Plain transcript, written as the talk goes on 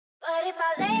But if I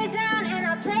lay down and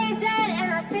I play dead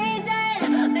and I stay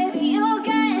dead, maybe you'll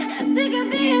get sick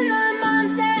of being the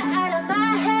monster out of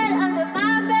my head, under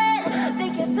my bed.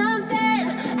 Think you're something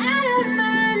out of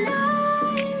my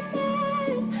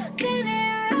nightmares,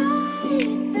 standing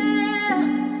right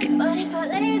there. But if I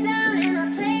lay down and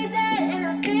I play dead and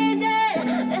I stay dead,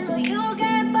 then will you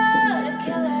get bored of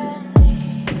killing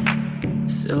me?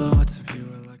 Silhouettes of you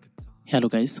are like a... Hello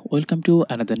guys, welcome to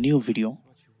another new video.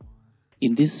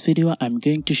 In this video, I'm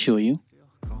going to show you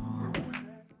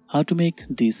how to make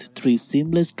these 3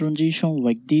 seamless transitions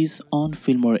like this on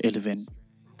Filmora 11.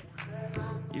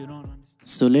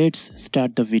 So let's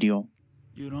start the video.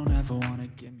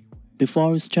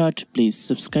 Before we start, please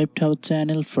subscribe to our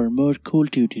channel for more cool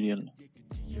tutorials.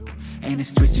 And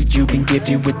it's twisted, you've been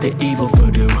gifted with the evil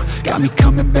voodoo. Got me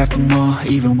coming back for more,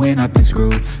 even when I've been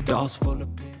screwed. Dolls full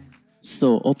of pins.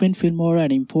 So open Filmora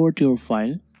and import your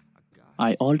file.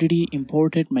 I already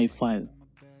imported my file.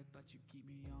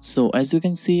 So as you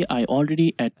can see, I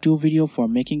already add 2 videos for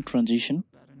making transition.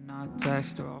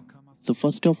 So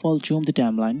first of all, zoom the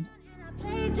timeline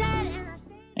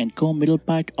and go middle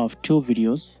part of 2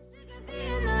 videos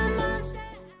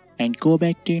and go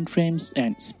back 10 frames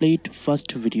and split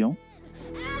first video.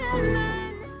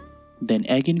 Then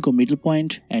again go middle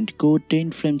point and go 10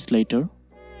 frames later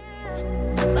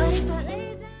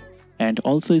and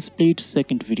also split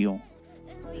second video.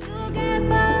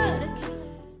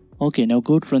 Okay, now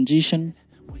go transition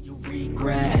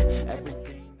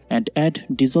and add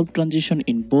dissolve transition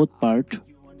in both parts.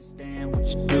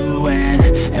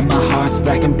 And my heart's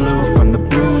black and blue from the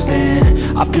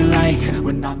bruising. I feel like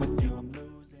when I'm with you, I'm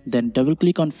losing. Then double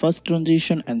click on first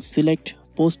transition and select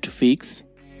post fix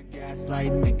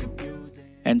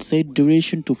and set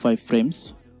duration to 5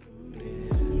 frames.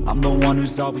 I'm the one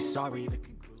who's always sorry.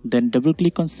 Then double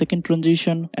click on second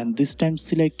transition and this time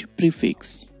select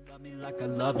prefix I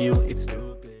love you, it's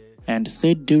stupid. and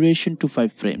set duration to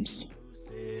 5 frames.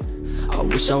 I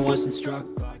wish I wasn't struck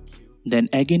by you. Then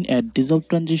again add dissolve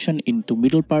transition into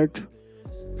middle part.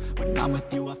 When I'm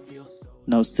with you, I feel so.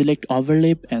 Now select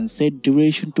overlap and set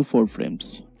duration to 4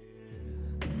 frames.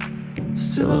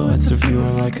 Silhouettes of you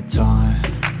are like a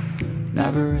time.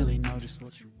 Never really noticed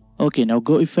what you want. Okay, now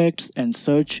go effects and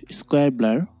search square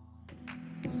blur.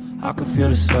 I can feel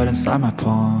the sweat inside my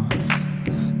palm.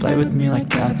 Play with me like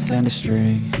cats and a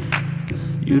string.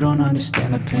 You don't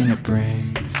understand the pain it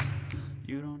brings.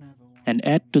 You don't ever want, And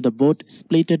add to the both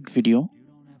splitted video.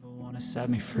 wanna set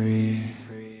me free.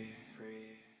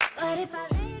 But if I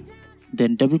lay down,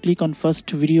 Then double click on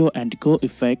first video and go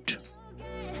effect.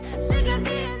 sick of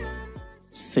being the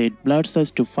Set blur size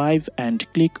to 5 and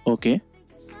click OK.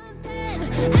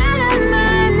 out of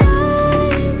my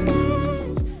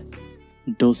nightmares.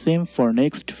 Do same for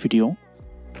next video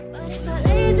But if I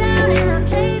lay down and I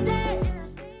play dead and I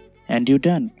stay and you're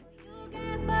done.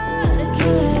 get bored of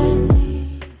killing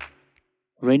me.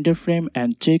 Render frame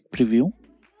and check preview.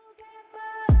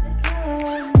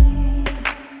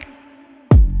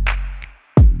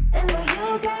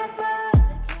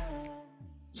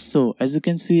 So as you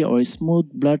can see, our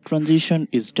smooth blur transition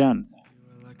is done.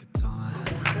 Like a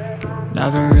time.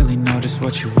 Never really noticed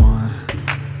what you want.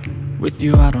 With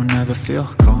you, I don't ever feel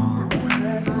calm.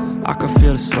 I can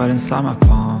feel the sweat inside my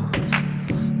palms.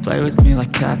 Play with me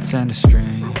like cats and a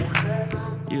string.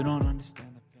 You don't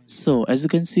understand the pain. So as you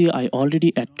can see, I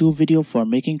already add 2 videos for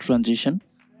making transition.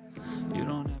 You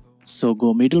don't ever So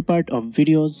go middle part of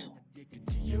videos,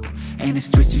 to you. And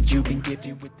it's twisted, you've been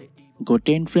gifted with the evil. go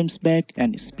 10 frames back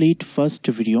and split first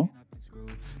video.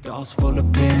 Dolls full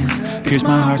of pins, pierce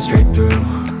my heart straight through.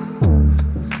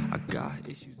 I got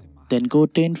issues in my... Then go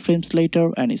 10 frames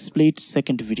later and split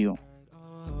second video.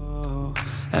 Oh,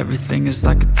 everything is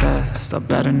like a test. I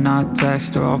better not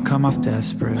text or I'll come off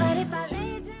desperate. But if I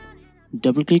lay down,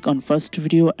 Double click on first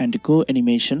video and go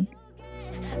animation.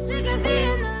 sick of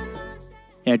being the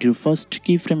monster, Add your first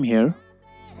keyframe here.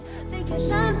 think you're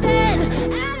something out of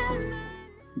my.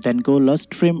 Then go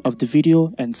last frame of the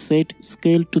video and set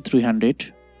scale to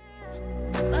 300.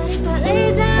 But if I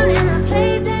lay down and I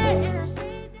play dead and I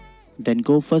stay dead, Then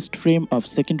go first frame of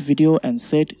second video and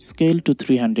set scale to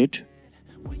 300.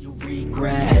 Will you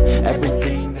regret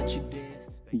everything that you did?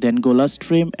 Then go last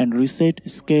frame and reset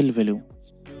scale value.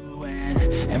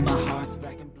 And my heart's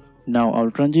black and blue. Now our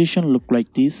transition look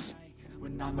like this.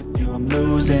 When I'm with you, I'm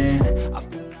losing. I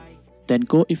feel like Then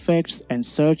go effects and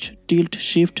search tilt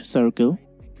shift circle.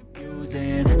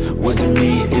 confusing. Was it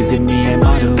me? Is it me? Am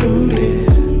I deluded?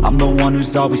 I'm the one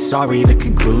who's always sorry, the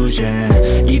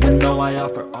conclusion. Even though I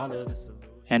offer all of the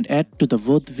solutions. And add to the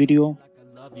both video.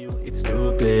 I love you, it's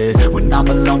stupid. When I'm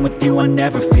alone with you, I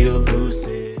never feel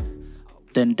lucid.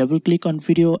 Then double click on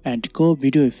video and go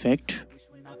video effect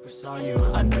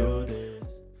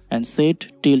and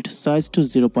set tilt size to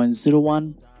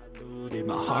 0.01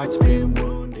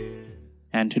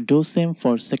 and do same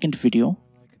for second video.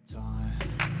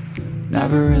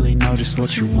 Never really know just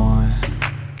what you want.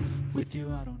 With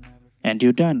you I don't ever And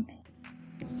you're done.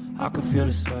 I can feel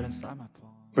the sweat inside my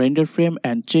palm. Render frame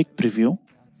and check preview.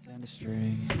 And a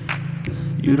string.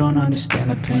 You don't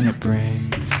understand the pain it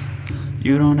brings.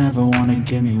 You don't ever wanna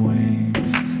give me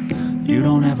wings. You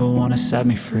don't ever wanna set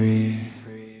me free.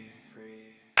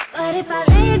 But if I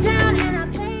lay down and I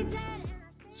play dead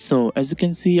So as you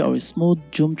can see, our smooth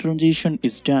zoom transition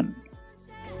is done.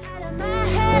 out of my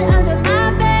head, under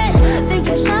my bed,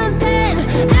 thinking something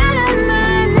out of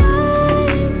my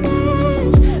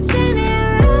nightmares. See me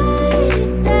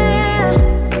right there.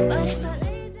 But if I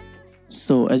lay down,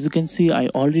 So as you can see, I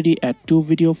already add 2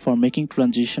 videos for making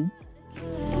transition.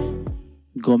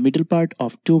 Go middle part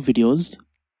of 2 videos.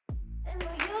 then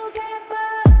will you get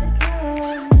bored of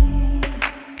killing me?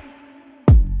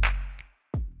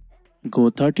 Go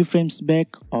 30 frames back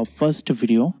of first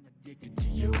video.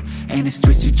 And it's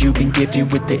twisted, you've been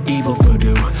gifted with the evil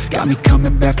voodoo. Got me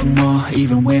coming back for more,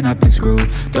 even when I've been screwed.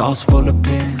 Dolls full of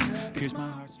pins, pierce my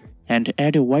heart straight. And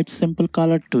add a white simple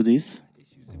color to this.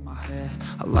 Issues in my head.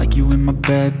 I like you in my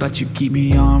bed, but you keep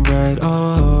me on red.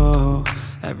 Oh,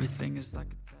 everything is like a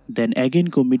test. Then again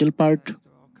go middle part.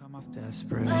 Come off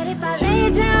desperate. But if I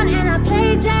lay down and I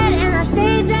play dead and I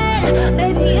stay dead,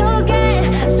 baby, you'll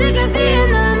get sick of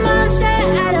being the monster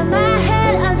out of my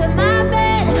head, under my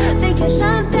bed, thinking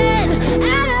something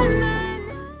out of my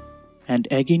And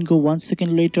again go 1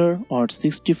 second later or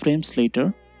 60 frames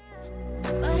later.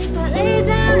 But if I lay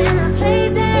down and I play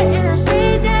dead and I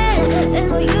stay dead, then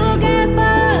will you get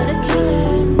bored of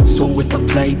killing me? So if I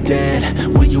play dead,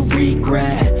 will you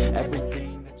regret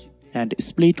everything that you And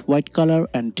split white color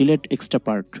and delete extra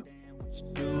part.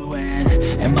 doing?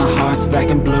 And my heart's black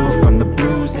and blue from the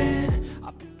bruising.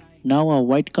 I feel like Now our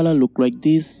white color look like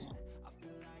this.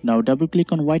 Now double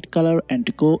click on white color and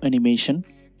go animation.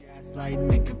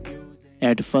 gaslighting and confusing.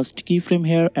 Add first keyframe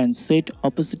here and set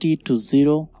opacity to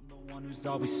 0. I'm the one who's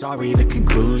always sorry, the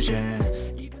conclusion.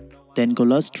 Even though Then go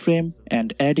last frame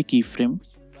and add a keyframe.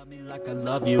 I love me like I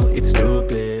love you, it's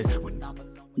stupid. When I'm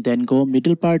alone, Then go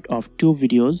middle part of 2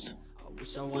 videos I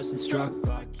wish I wasn't struck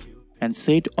by you. and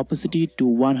set opacity to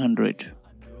 100.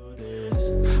 I knew this.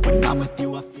 When I'm with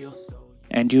you, I feel so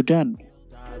And you're done.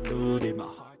 diluted. My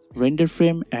heart's Render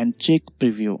frame and check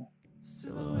preview.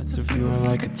 silhouettes of you are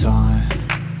like a taunt.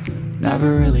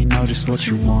 Never really know just what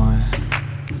you want.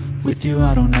 With you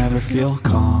I don't ever feel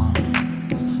calm.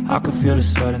 I can feel the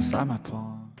sweat inside my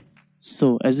palm.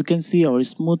 So as you can see, our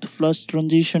smooth flush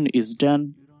transition is done.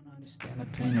 You don't understand the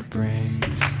pain it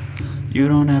brings. You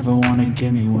don't ever wanna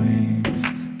give me wings.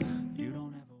 You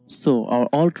don't ever So our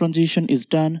all transition is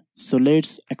done. So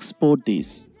let's export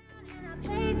this.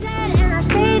 Play dead and I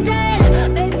stay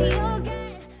dead, baby, you'll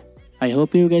get I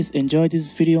hope you guys enjoyed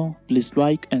this video. Please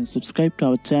like and subscribe to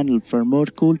our channel for more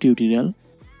cool tutorial.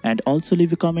 And also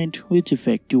leave a comment which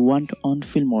effect you want on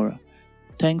Filmora.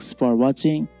 Thanks for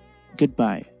watching.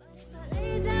 Goodbye.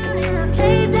 lay down and I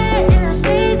play